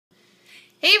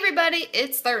Hey everybody,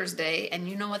 it's Thursday, and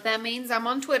you know what that means. I'm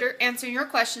on Twitter answering your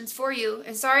questions for you.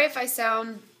 And sorry if I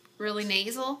sound really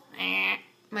nasal.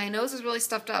 My nose is really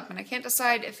stuffed up, and I can't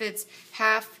decide if it's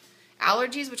half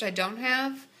allergies, which I don't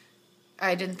have,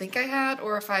 I didn't think I had,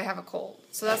 or if I have a cold.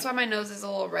 So that's why my nose is a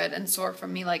little red and sore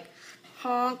from me like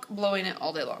honk blowing it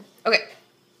all day long. Okay,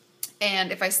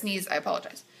 and if I sneeze, I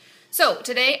apologize. So,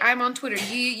 today I'm on Twitter.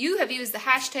 You have used the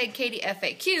hashtag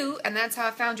KatieFAQ, and that's how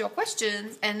I found your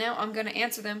questions, and now I'm going to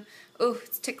answer them. Oh,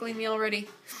 it's tickling me already.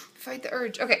 Fight the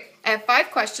urge. Okay, I have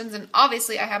 5 questions, and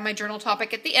obviously I have my journal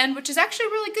topic at the end, which is actually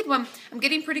a really good one. I'm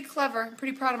getting pretty clever. I'm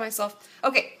pretty proud of myself.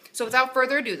 Okay, so without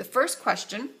further ado, the first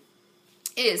question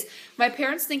is, my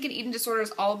parents think an eating disorder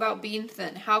is all about being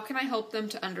thin. How can I help them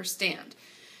to understand?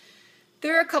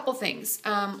 There are a couple things.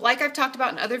 Like I've talked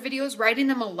about in other videos, writing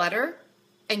them a letter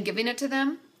and giving it to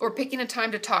them, or picking a time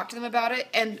to talk to them about it.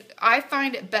 And I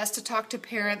find it best to talk to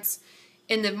parents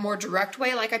in the more direct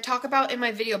way, like I talk about in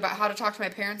my video about how to talk to my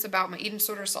parents about my eating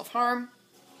disorder, self-harm.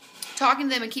 Talking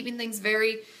to them and keeping things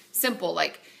very simple,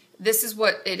 like this is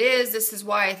what it is, this is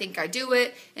why I think I do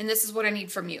it, and this is what I need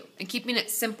from you. And keeping it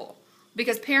simple.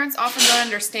 Because parents often don't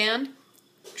understand.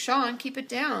 Sean, keep it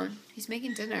down. He's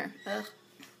making dinner.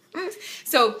 Ugh.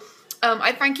 So,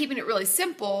 I find keeping it really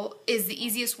simple is the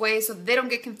easiest way so that they don't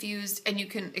get confused and you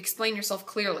can explain yourself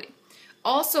clearly.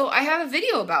 Also, I have a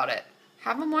video about it.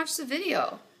 Have them watch the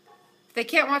video. If they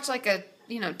can't watch like a,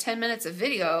 10 minutes of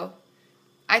video,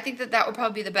 I think that would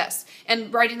probably be the best.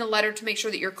 And writing the letter to make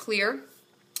sure that you're clear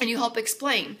and you help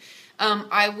explain.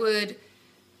 I would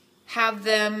have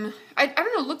them, I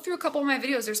don't know, look through a couple of my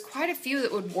videos. There's quite a few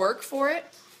that would work for it.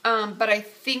 But I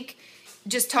think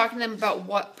just talking to them about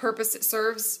what purpose it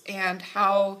serves and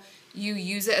how you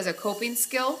use it as a coping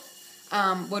skill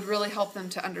would really help them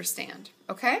to understand.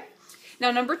 Okay?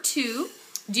 Now, number 2,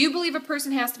 do you believe a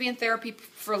person has to be in therapy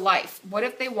for life? What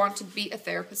if they want to be a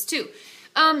therapist too?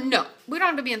 No, we don't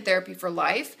have to be in therapy for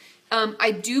life.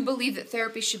 I do believe that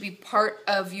therapy should be part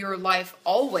of your life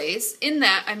always. In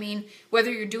that, I mean, whether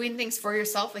you're doing things for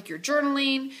yourself, like you're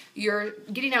journaling, you're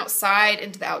getting outside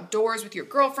into the outdoors with your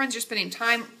girlfriends, you're spending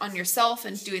time on yourself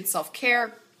and doing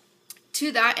self-care.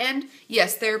 To that end,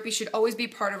 yes, therapy should always be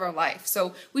part of our life.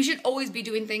 So we should always be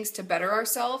doing things to better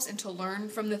ourselves and to learn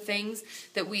from the things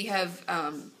that we have,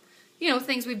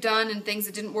 things we've done and things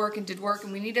that didn't work and did work,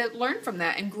 and we need to learn from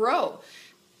that and grow.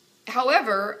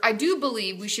 However, I do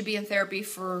believe we should be in therapy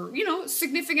for,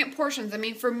 significant portions. I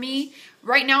mean, for me,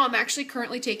 right now, I'm actually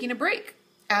currently taking a break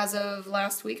as of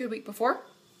last week or the week before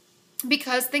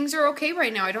because things are okay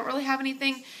right now. I don't really have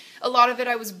anything. A lot of it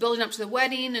I was building up to the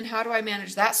wedding and how do I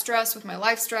manage that stress with my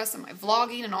life stress and my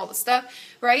vlogging and all the stuff,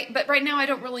 right? But right now, I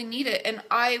don't really need it. And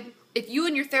if you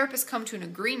and your therapist come to an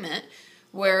agreement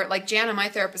where, like Jana, my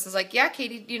therapist, is like, yeah,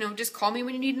 Katie, just call me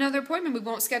when you need another appointment. We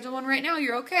won't schedule one right now.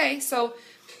 You're okay. So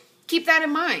keep that in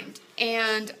mind,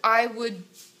 and I would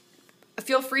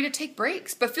feel free to take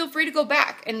breaks, but feel free to go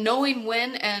back, and knowing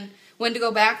when to go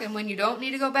back and when you don't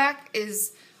need to go back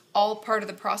is all part of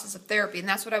the process of therapy, and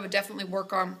that's what I would definitely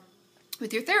work on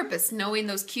with your therapist, knowing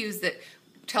those cues that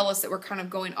tell us that we're kind of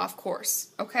going off course,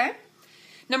 okay?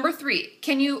 Number 3,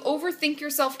 can you overthink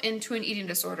yourself into an eating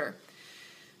disorder?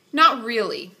 Not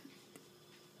really.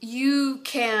 You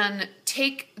can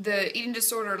take the eating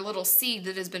disorder little seed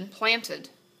that has been planted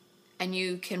and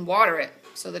you can water it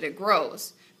so that it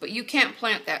grows, but you can't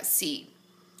plant that seed.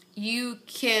 You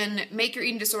can make your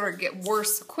eating disorder get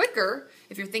worse quicker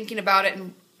if you're thinking about it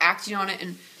and acting on it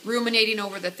and ruminating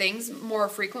over the things more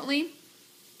frequently.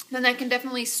 Then that can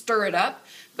definitely stir it up,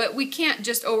 but we can't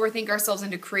just overthink ourselves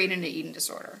into creating an eating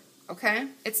disorder, okay?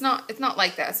 It's not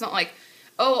like that. It's not like,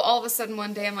 oh, all of a sudden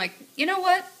one day I'm like, you know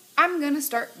what? I'm going to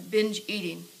start binge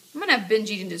eating. I'm going to have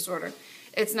binge eating disorder.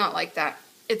 It's not like that.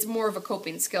 It's more of a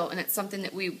coping skill, and it's something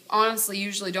that we honestly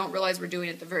usually don't realize we're doing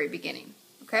at the very beginning,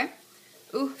 okay?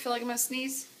 Ooh, I feel like I'm going to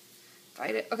sneeze.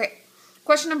 Fight it. Okay,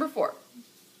 question number 4.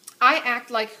 I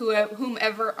act like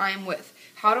whomever I'm with.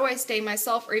 How do I stay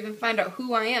myself or even find out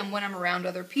who I am when I'm around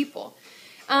other people?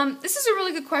 This is a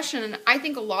really good question, and I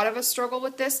think a lot of us struggle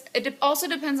with this. It also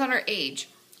depends on our age.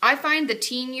 I find the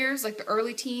teen years, like the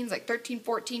early teens, like 13,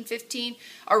 14, 15,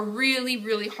 are really,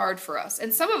 really hard for us.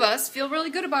 And some of us feel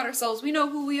really good about ourselves. We know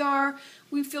who we are.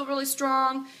 We feel really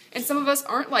strong. And some of us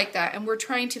aren't like that, and we're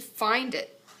trying to find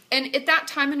it. And at that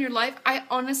time in your life, I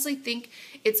honestly think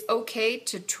it's okay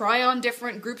to try on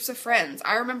different groups of friends.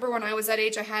 I remember when I was that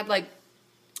age, I had like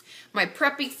my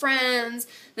preppy friends,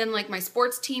 then like my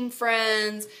sports team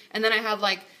friends, and then I had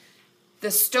like the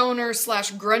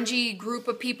stoner/grungy group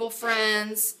of people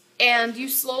friends, and you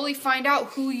slowly find out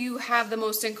who you have the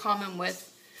most in common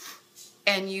with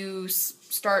and you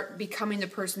start becoming the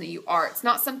person that you are. It's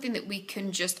not something that we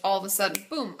can just all of a sudden,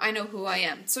 boom, I know who I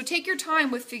am. So take your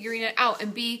time with figuring it out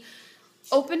and be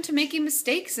open to making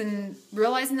mistakes and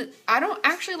realizing that I don't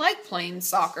actually like playing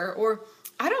soccer, or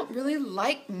I don't really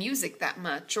like music that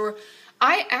much, or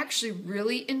I actually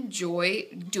really enjoy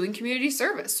doing community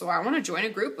service. So I want to join a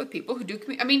group with people who do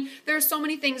I mean, there are so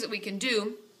many things that we can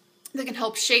do that can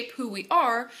help shape who we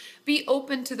are. Be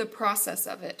open to the process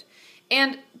of it.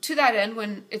 And to that end,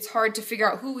 when it's hard to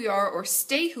figure out who we are or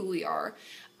stay who we are,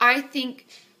 I think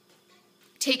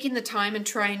taking the time and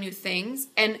trying new things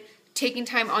and taking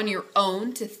time on your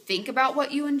own to think about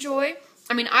what you enjoy.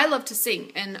 I mean, I love to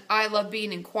sing and I love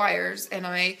being in choirs,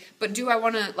 but do I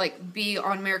want to like be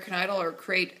on American Idol or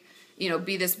create,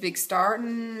 be this big star?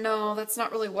 No, that's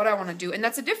not really what I want to do. And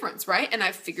that's a difference, right? And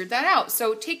I've figured that out.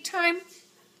 So take time,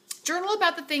 journal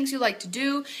about the things you like to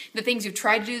do, the things you've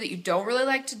tried to do that you don't really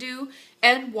like to do,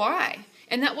 and why.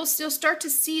 And that will still start to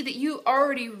see that you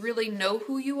already really know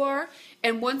who you are.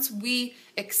 And once we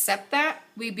accept that,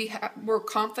 we're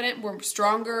confident, we're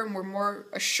stronger, and we're more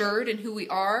assured in who we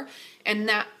are. And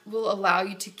that will allow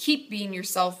you to keep being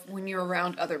yourself when you're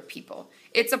around other people.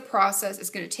 It's a process. It's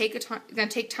going to take time.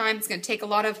 It's going to take a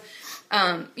lot of,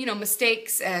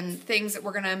 mistakes and things that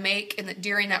we're going to make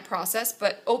during that process.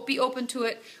 But be open to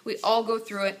it. We all go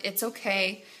through it. It's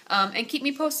okay. And keep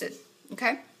me posted.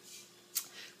 Okay.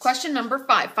 Question number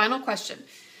 5, final question.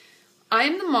 I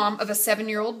am the mom of a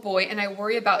 7-year-old boy, and I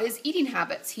worry about his eating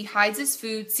habits. He hides his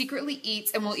food, secretly eats,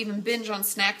 and will even binge on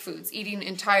snack foods, eating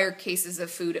entire cases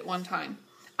of food at one time.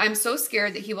 I'm so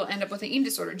scared that he will end up with an eating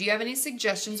disorder. Do you have any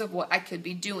suggestions of what I could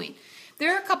be doing?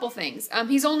 There are a couple things.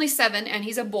 He's only 7, and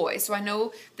he's a boy, so I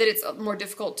know that it's more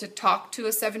difficult to talk to a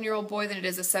 7-year-old boy than it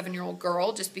is a 7-year-old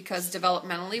girl, just because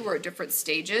developmentally we're at different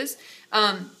stages.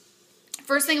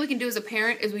 First thing we can do as a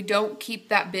parent is we don't keep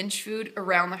that binge food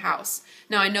around the house.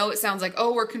 Now, I know it sounds like,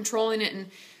 we're controlling it and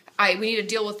we need to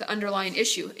deal with the underlying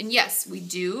issue. And yes, we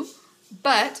do,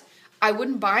 but I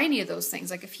wouldn't buy any of those things.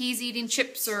 Like if he's eating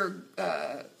chips or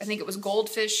I think it was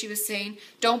goldfish she was saying,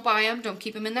 don't buy them, don't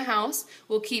keep them in the house.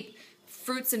 We'll keep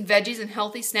fruits and veggies and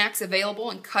healthy snacks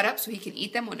available and cut up so he can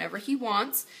eat them whenever he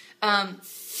wants. And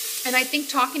I think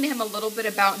talking to him a little bit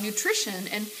about nutrition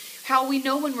and how we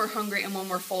know when we're hungry and when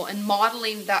we're full, and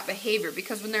modeling that behavior.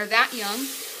 Because when they're that young,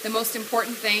 the most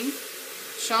important thing,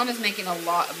 Sean is making a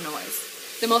lot of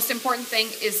noise. The most important thing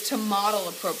is to model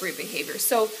appropriate behavior.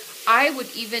 So I would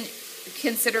even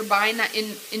consider buying that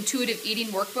intuitive eating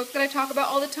workbook that I talk about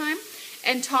all the time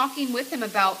and talking with him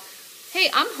about, hey,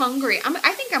 I'm hungry.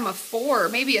 I think I'm a 4,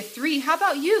 maybe a 3. How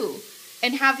about you?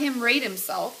 And have him rate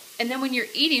himself. And then when you're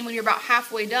eating, when you're about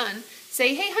halfway done,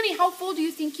 say, hey, honey, how full do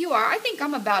you think you are? I think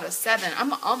I'm about a 7.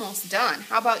 I'm almost done.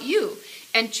 How about you?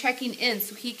 And checking in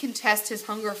so he can test his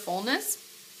hunger fullness.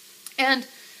 And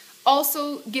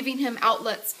also giving him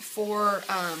outlets for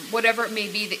whatever it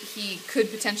may be that he could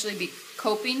potentially be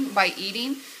coping by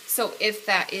eating. So if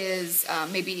that is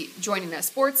maybe joining a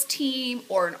sports team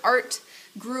or an art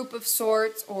group of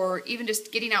sorts, or even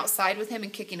just getting outside with him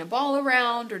and kicking a ball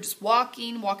around, or just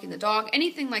walking the dog,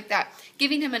 anything like that,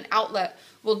 giving him an outlet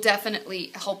will definitely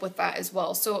help with that as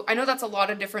well. So I know that's a lot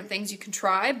of different things you can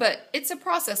try, but it's a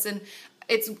process, and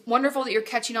it's wonderful that you're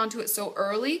catching on to it so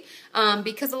early,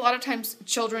 because a lot of times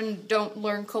children don't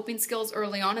learn coping skills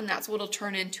early on, and that's what will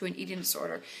turn into an eating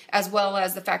disorder, as well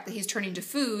as the fact that he's turning to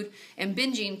food and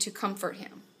binging to comfort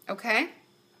him. Okay?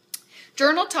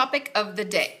 Journal topic of the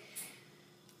day.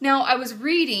 Now, I was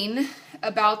reading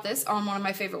about this on one of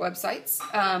my favorite websites,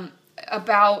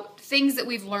 about things that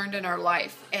we've learned in our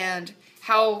life and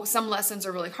how some lessons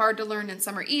are really hard to learn and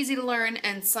some are easy to learn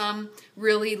and some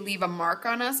really leave a mark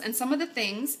on us. And some of the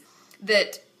things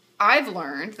that I've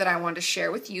learned that I wanted to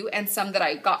share with you, and some that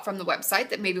I got from the website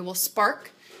that maybe will spark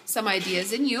some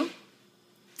ideas in you.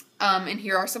 And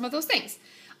here are some of those things.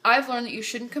 I've learned that you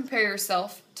shouldn't compare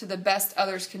yourself to the best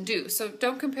others can do. So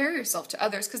don't compare yourself to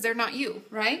others because they're not you,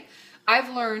 right?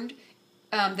 I've learned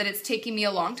that it's taking me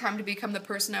a long time to become the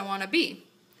person I want to be.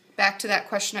 Back to that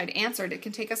question I'd answered, it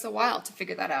can take us a while to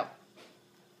figure that out.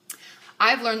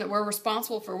 I've learned that we're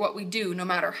responsible for what we do no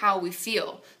matter how we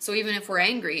feel. So even if we're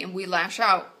angry and we lash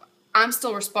out, I'm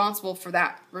still responsible for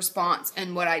that response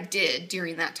and what I did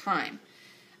during that time.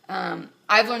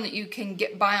 I've learned that you can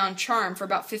get by on charm for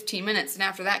about 15 minutes, and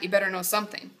after that, you better know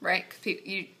something, right?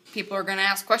 People are going to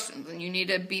ask questions, and you need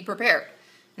to be prepared.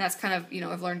 And that's kind of,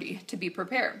 I've learned to be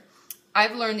prepared.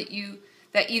 I've learned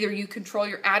that either you control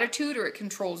your attitude or it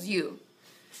controls you.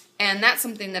 And that's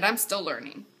something that I'm still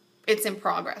learning. It's in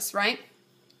progress, right?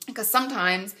 Because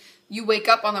sometimes you wake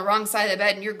up on the wrong side of the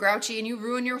bed and you're grouchy and you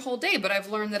ruin your whole day. But I've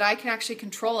learned that I can actually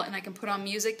control it, and I can put on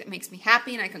music that makes me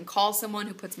happy, and I can call someone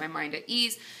who puts my mind at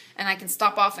ease, and I can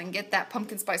stop off and get that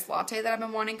pumpkin spice latte that I've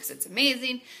been wanting because it's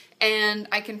amazing, and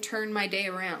I can turn my day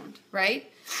around, right?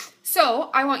 So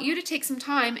I want you to take some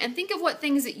time and think of what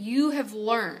things that you have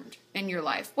learned in your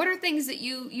life. What are things that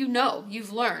you know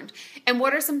you've learned, and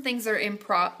what are some things that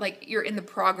are you're in the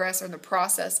progress or in the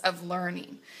process of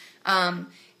learning?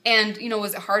 And,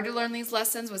 was it hard to learn these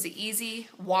lessons? Was it easy?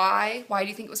 Why? Why do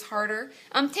you think it was harder?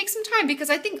 Take some time, because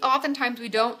I think oftentimes we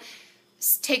don't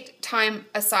take time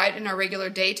aside in our regular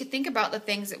day to think about the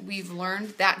things that we've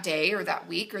learned that day or that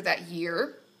week or that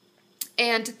year,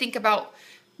 and to think about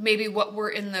maybe what we're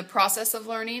in the process of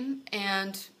learning,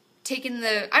 and taking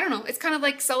it's kind of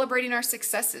like celebrating our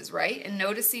successes, right? And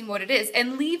noticing what it is,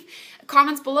 and leave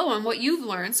comments below on what you've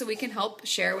learned so we can help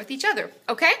share with each other,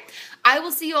 okay? I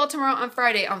will see you all tomorrow on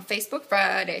Friday on Facebook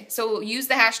Friday. So use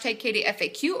the hashtag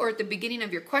KDFAQ, or at the beginning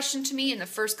of your question to me in the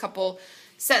first couple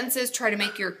sentences, try to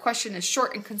make your question as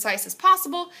short and concise as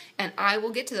possible, and I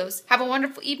will get to those. Have a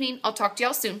wonderful evening. I'll talk to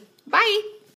y'all soon. Bye.